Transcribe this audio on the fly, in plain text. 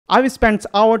I've spent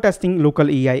hours testing local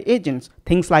AI agents,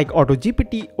 things like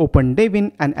AutoGPT,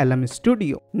 OpenDevin, and LM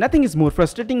Studio. Nothing is more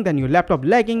frustrating than your laptop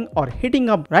lagging or heating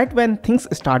up right when things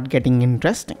start getting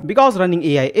interesting. Because running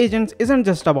AI agents isn't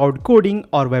just about coding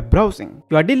or web browsing.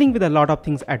 You are dealing with a lot of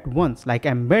things at once, like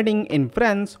embedding,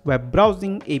 inference, web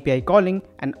browsing, API calling,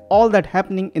 and all that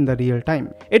happening in the real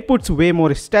time. It puts way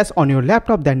more stress on your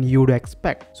laptop than you'd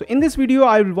expect. So in this video,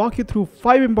 I will walk you through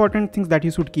 5 important things that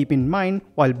you should keep in mind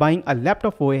while buying a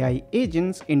laptop for AI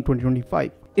agents in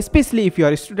 2025, especially if you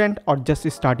are a student or just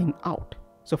starting out.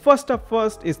 So first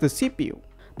is the CPU.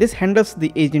 This handles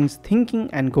the agent's thinking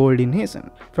and coordination.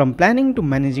 From planning to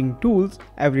managing tools,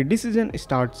 every decision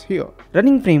starts here.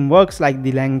 Running frameworks like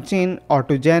the LangChain,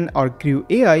 AutoGen, or Crew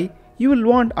AI, you will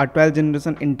want a 12th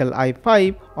generation Intel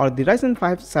i5 or the Ryzen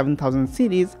 5 7000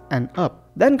 series and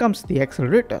up. Then comes the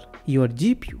accelerator, your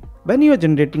GPU. When you are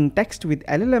generating text with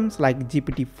LLMs like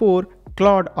GPT4,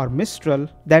 Claude, or Mistral,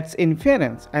 that's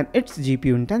inference and it's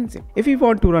GPU intensive. If you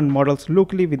want to run models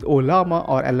locally with Ollama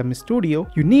or LM Studio,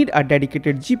 you need a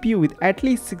dedicated GPU with at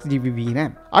least 6 GB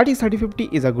VRAM. RTX 3050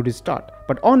 is a good start,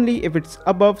 but only if it's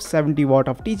above 70 watt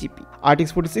of TGP.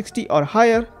 RTX 4060 or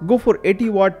higher, go for 80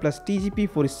 watt plus TGP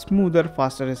for smoother,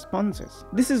 faster responses.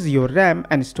 This is your RAM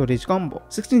and storage combo.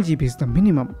 16 GB is the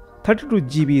minimum. 32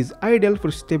 GB is ideal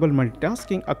for stable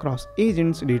multitasking across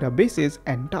agents, databases,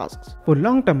 and tasks. For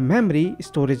long-term memory,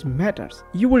 storage matters.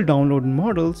 You will download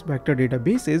models, vector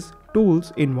databases,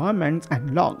 tools, environments,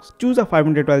 and logs. Choose a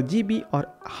 512 GB or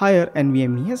higher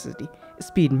NVMe SSD.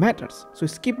 Speed matters, so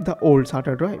skip the old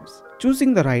SATA drives.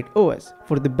 Choosing the right OS.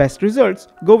 For the best results,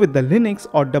 go with the Linux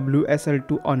or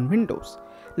WSL2 on Windows.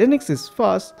 Linux is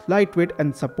fast, lightweight,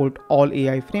 and support all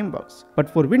AI frameworks. But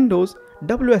for Windows,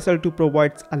 WSL2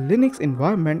 provides a Linux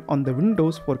environment on the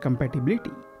Windows for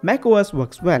compatibility. macOS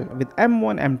works well with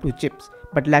M1 M2 chips,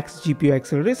 but lacks GPU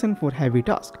acceleration for heavy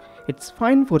tasks. It's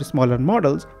fine for smaller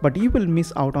models, but you will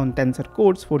miss out on tensor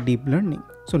cores for deep learning.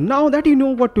 So now that you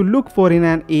know what to look for in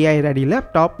an AI-ready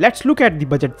laptop, let's look at the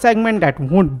budget segment that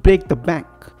won't break the bank.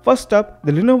 First up,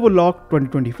 the Lenovo LOQ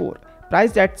 2024.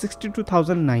 Priced at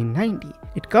 $62,990.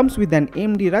 It comes with an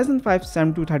AMD Ryzen 5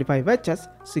 7235HS,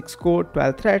 6-core,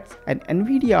 12 threads, and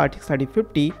NVIDIA RTX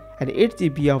 3050 and 8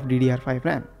 GB of DDR5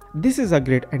 RAM. This is a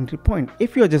great entry point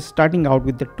if you are just starting out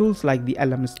with the tools like the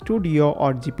LM Studio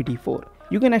or GPT4.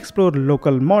 You can explore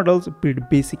local models, build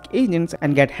basic agents,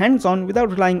 and get hands-on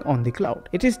without relying on the cloud.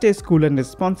 It stays cool and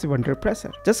responsive under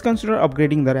pressure. Just consider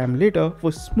upgrading the RAM later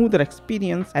for smoother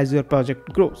experience as your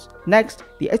project grows. Next,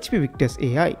 the HP Victus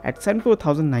AI at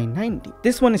 $74,990.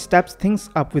 This one steps things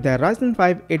up with a Ryzen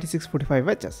 5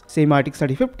 8645HS, same RTX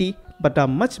 3050, but a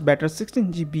much better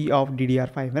 16 GB of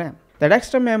DDR5 RAM. That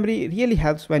extra memory really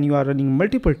helps when you are running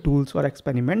multiple tools or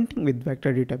experimenting with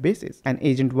vector databases and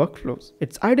agent workflows.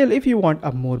 It's ideal if you want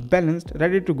a more balanced,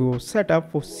 ready-to-go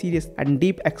setup for serious and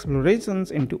deep explorations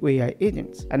into AI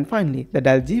agents. And finally, the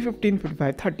Dell G15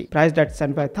 5530, priced at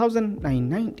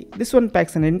 $75,990. This one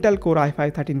packs an Intel Core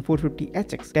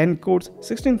i5-13450HX, 10 cores,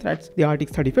 16 threads, the RTX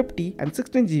 3050, and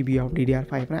 16 GB of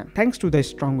DDR5 RAM. Thanks to the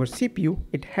stronger CPU,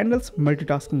 it handles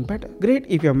multitasking better. Great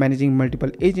if you're managing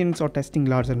multiple agents or testing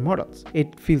larger models.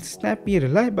 It feels snappy,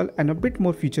 reliable, and a bit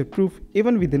more future-proof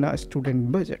even within a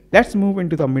student budget. Let's move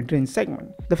into the mid-range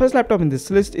segment. The first laptop in this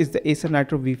list is the Acer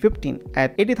Nitro V15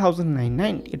 at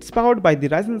 $80,990. It's powered by the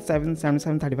Ryzen 7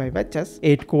 7735HS,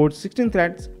 8 cores, 16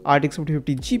 threads, RTX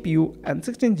 4050 GPU, and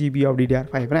 16 GB of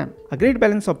DDR5 RAM. A great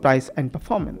balance of price and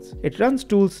performance. It runs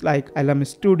tools like LM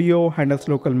Studio, handles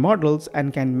local models,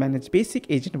 and can manage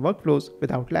basic agent workflows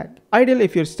without lag. Ideal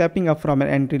if you're stepping up from an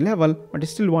entry level but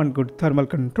still want good thermal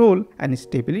control and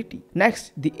stability.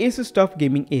 Next, the ASUS TUF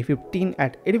Gaming A15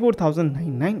 at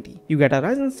 $84,990. You get a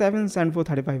Ryzen 7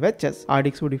 7435HS,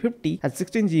 RTX 4050, and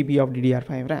 16 GB of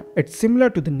DDR5 RAM. It's similar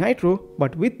to the Nitro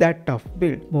but with that tough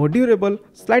build. More durable,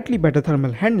 slightly better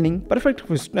thermal handling, perfect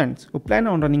for students who plan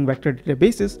on running vector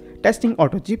databases, testing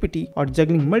AutoGPT, or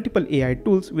juggling multiple AI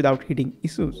tools without hitting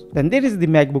issues. Then there is the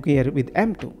MacBook Air with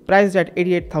M2, priced at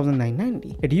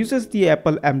 $88,990. It uses the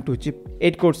Apple M2 chip,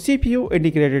 8-core CPU,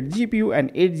 integrated GPU,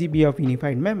 and 8 GB of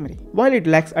unified memory. While it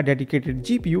lacks a dedicated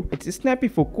GPU, it's snappy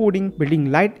for coding,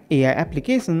 building light AI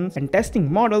applications, and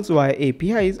testing models via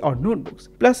APIs or notebooks.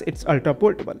 Plus, it's ultra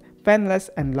portable, fanless,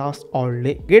 and lasts all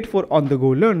day. Great for on-the-go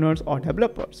learners or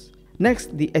developers.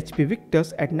 Next, the HP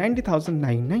Victus at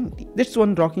 90,990. This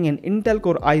one rocking an Intel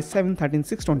Core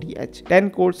i7-13620H,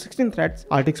 10 cores, 16 threads,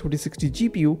 RTX 4060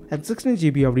 GPU and 16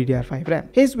 GB of DDR5 RAM.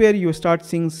 Here's where you start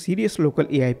seeing serious local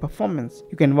AI performance.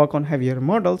 You can work on heavier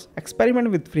models, experiment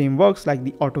with frameworks like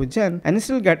the AutoGen and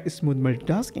still get smooth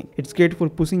multitasking. It's great for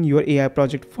pushing your AI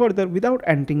project further without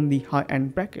entering the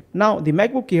high-end bracket. Now, the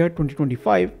MacBook Air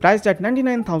 2025 priced at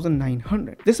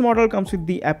 99,900. This model comes with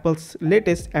the Apple's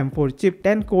latest M4 chip,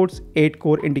 10 cores, 8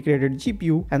 core integrated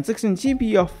GPU and 16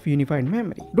 GB of unified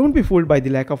memory. Don't be fooled by the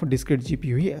lack of a discrete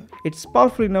GPU here. It's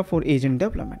powerful enough for agent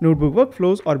development, notebook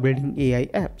workflows or building AI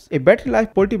apps. If battery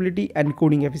life, portability and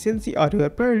coding efficiency are your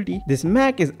priority, this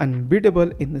Mac is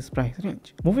unbeatable in this price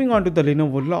range. Moving on to the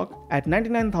Lenovo LOQ at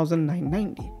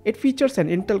 99,990. It features an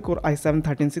Intel Core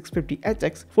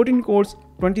i7-13650HX, 14 cores,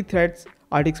 20 threads,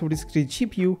 RTX 4060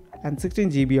 GPU and 16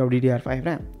 GB of DDR5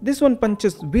 RAM. This one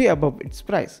punches way above its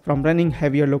price. From running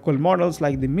heavier local models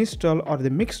like the Mistral or the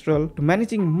Mixtral to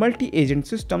managing multi-agent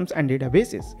systems and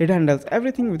databases, it handles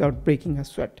everything without breaking a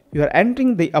sweat. You are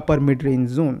entering the upper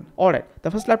mid-range zone. Alright, the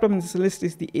first laptop in this list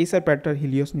is the Acer Predator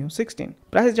Helios Neo 16,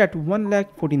 priced at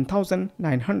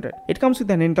 1,14,900. It comes with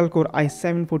an Intel Core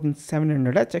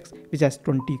i7-14700HX, which has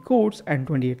 20 cores and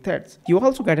 28 threads. You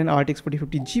also get an RTX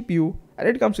 4050 GPU and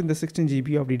it comes with the 16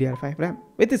 GB of DDR5 RAM.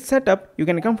 With this setup, you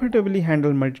can comfortably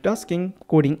handle multitasking,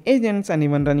 coding agents and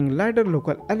even running lighter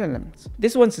local LLMs.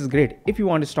 This one is great if you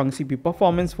want a strong CPU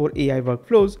performance for AI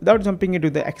workflows without jumping into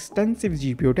the extensive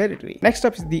GPU territory. Next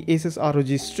up is the ASUS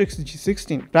ROG Strix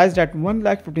G16, priced at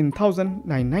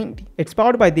 1,15,990. It's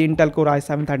powered by the Intel Core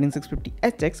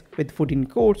i7-13650HX with 14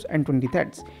 cores and 20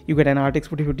 threads. You get an RTX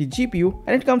 4050 GPU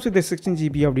and it comes with the 16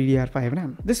 GB of DDR5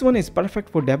 RAM. This one is perfect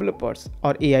for developers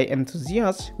or AI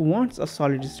enthusiasts who wants a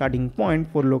solid starting point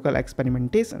for local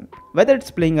experimentation. Whether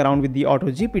it's playing around with the Auto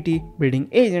GPT, building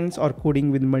agents or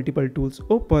coding with multiple tools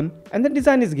open, and the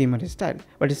design is gamer style,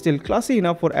 but it's still classy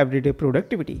enough for everyday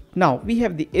productivity. Now we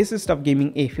have the Asus TUF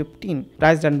Gaming A15,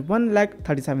 priced at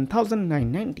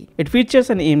 1,37,990. It features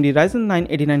an AMD Ryzen 9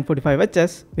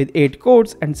 8945HS with 8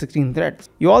 cores and 16 threads.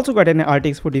 You also got an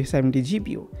RTX 4070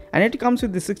 GPU, and it comes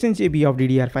with the 16 GB of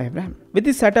DDR5 RAM. With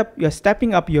this setup, you are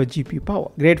stepping up your GPU power.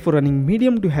 Great for running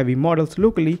medium to heavy models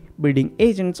locally, building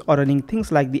agents or running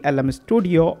things like the LLM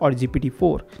Studio or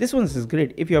GPT4. This one is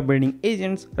great if you are building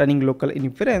agents, running local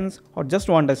inference or just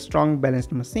want a strong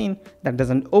balanced machine that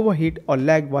doesn't overheat or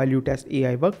lag while you test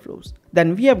AI workflows.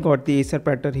 Then we have got the Acer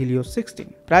Predator Helios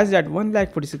 16, priced at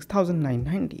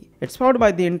 1,46,990. It's powered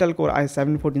by the Intel Core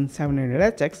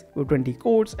i7-14700HX with 20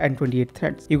 cores and 28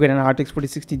 threads. You get an RTX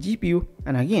 4060 GPU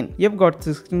and again, you've got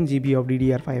 16 GB of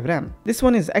DDR5 RAM. This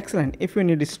one is excellent if you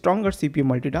need stronger CPU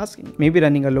multitasking, maybe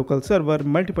running a local server,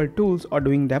 multiple tools or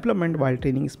doing development while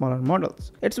training smaller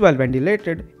models. It's well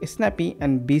ventilated, snappy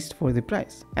and beast for the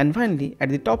price. And finally, at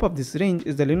the top of this range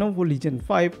is the Lenovo Legion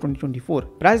 5 2024,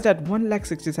 priced at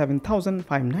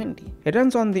 1,67,590. It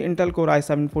runs on the Intel Core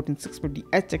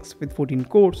i7-14650HX with 14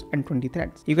 cores and 20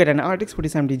 threads. You get an RTX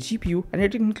 4070 GPU and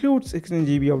it includes 16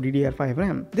 GB of DDR5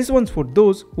 RAM. This one's for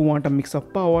those who want a mix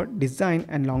of power, design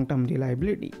and long-term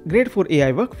reliability. Great for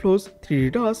AI workflows,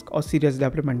 3D tasks or serious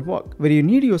development work, where you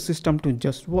need your system to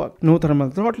just work. No thermal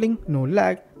throttling, no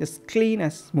lag, just clean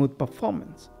and smooth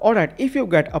performance. Alright, if you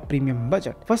get a premium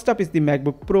budget, first up is the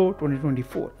MacBook Pro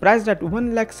 2024, priced at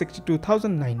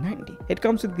 1,62,990. It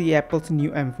comes with the Apple's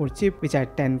new M4 chip, which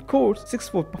had 10 cores, 6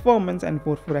 for performance and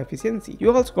 4 for efficiency.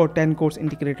 You also got 10 cores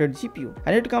integrated GPU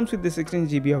and it comes with the 16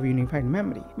 GB of unified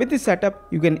memory. With this setup,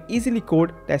 you can easily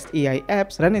code, test AI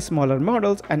apps, run smaller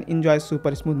models and enjoy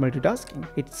super smooth multitasking.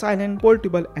 It's silent,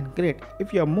 portable and great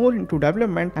if you are more into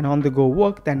development and on-the-go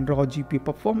work than raw GPU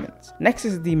performance. Next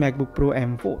is the MacBook Pro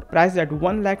M4, priced at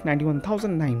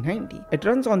 1,91,990. It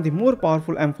runs on the more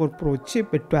powerful M4 Pro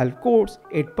chip with 12 cores,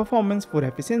 8 performance for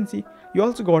efficiency. You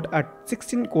also got a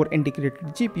 16-core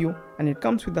integrated GPU and it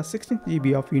comes with a 16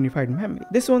 GB of unified memory.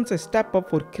 This one's a step up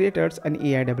for creators and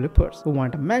AI developers who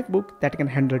want a MacBook that can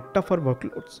handle tougher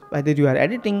workloads. Whether you are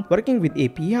editing, working with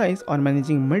APIs or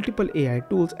managing multiple AI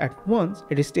tools at once,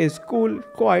 it stays cool,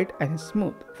 quiet and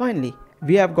smooth. Finally,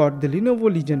 we have got the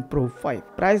Lenovo Legion Pro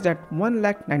 5, priced at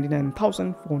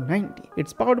 1,99,490.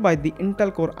 It's powered by the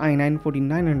Intel Core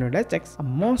i9-14900HX, a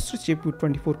monster chip with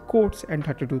 24 cores and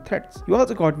 32 threads. You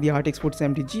also got the RTX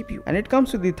 4070 GPU and it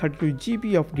comes with the 32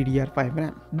 GB of DDR5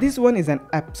 RAM. This one is an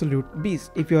absolute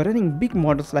beast if you are running big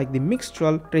models like the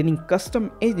Mixtral, training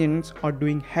custom agents or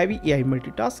doing heavy AI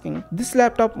multitasking. This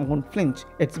laptop won't flinch.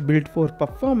 It's built for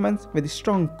performance with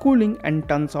strong cooling and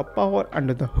tons of power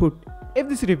under the hood. If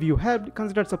this review helped,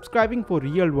 consider subscribing for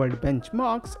real-world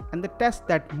benchmarks and the tests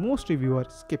that most reviewers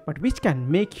skip, but which can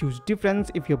make huge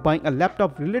difference if you're buying a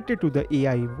laptop related to the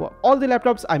AI work. All the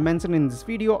laptops I mentioned in this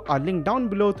video are linked down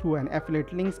below through an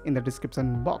affiliate links in the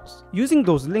description box. Using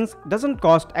those links doesn't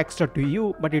cost extra to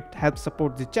you, but it helps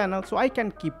support the channel so I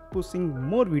can keep pushing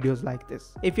more videos like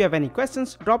this. If you have any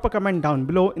questions, drop a comment down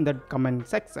below in the comment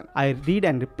section. I read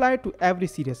and reply to every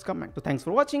serious comment. So thanks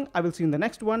for watching. I will see you in the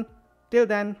next one. Till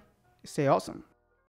then, stay awesome.